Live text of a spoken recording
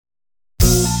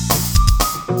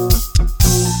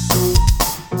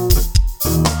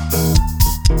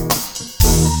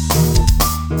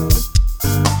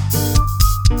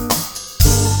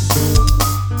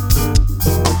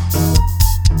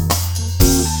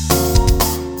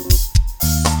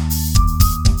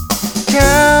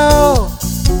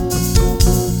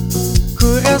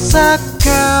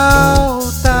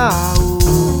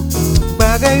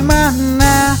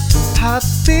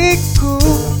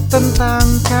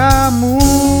kamu.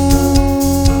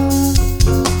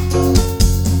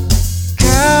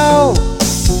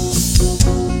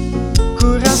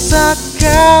 Ku rasa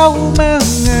kau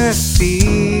mengerti.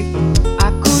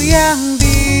 Aku yang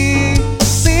di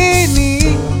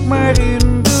sini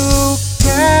merindukan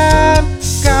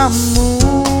kamu.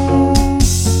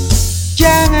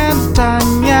 Jangan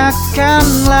tanyakan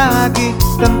lagi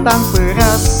tentang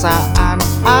perasaan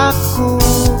aku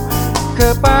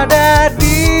kepada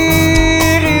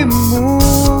dirimu,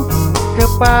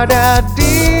 kepada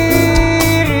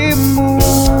dirimu.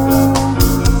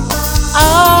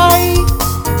 I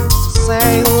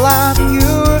say love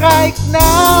you right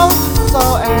now,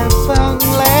 so even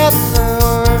later,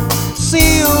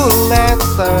 see you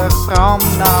later from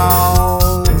now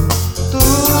to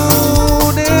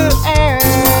the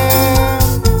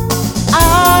end.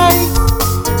 I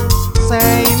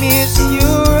say miss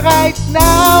you right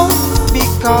now,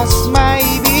 because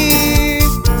maybe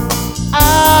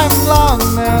I'm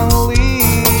lonely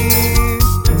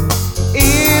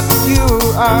if you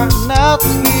are not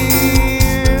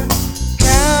here.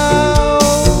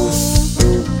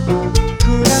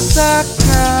 Ku rasa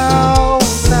kau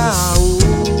tahu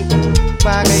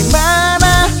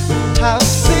bagaimana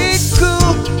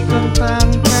hatiku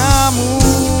tentang kamu,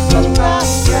 tentang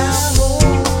kamu,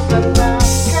 tentang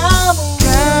kamu.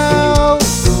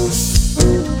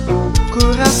 Ku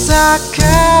rasa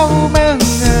kau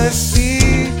mengerti.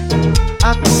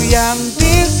 Aku yang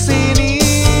di sini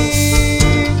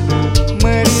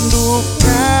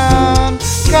merindukan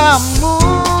kamu.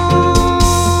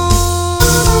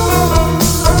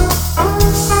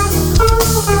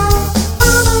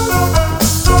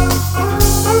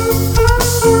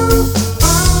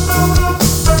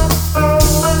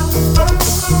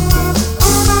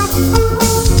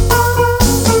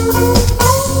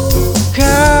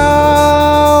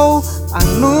 Kau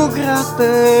anugerah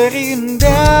terindah.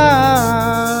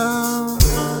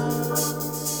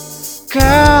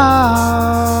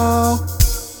 Kau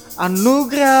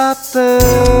anugerah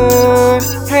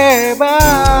terhebat.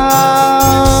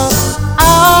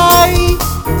 I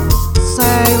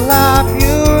say love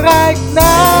you right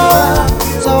now,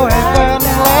 so even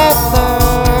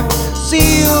later,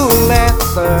 see you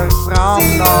later from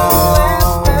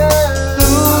now to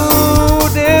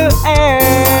the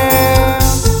end.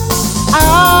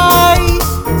 I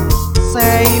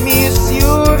say miss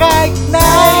you right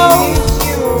now,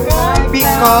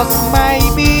 because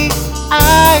maybe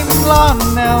I'm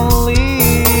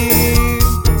lonely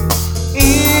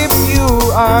if you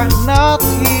are not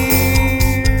here.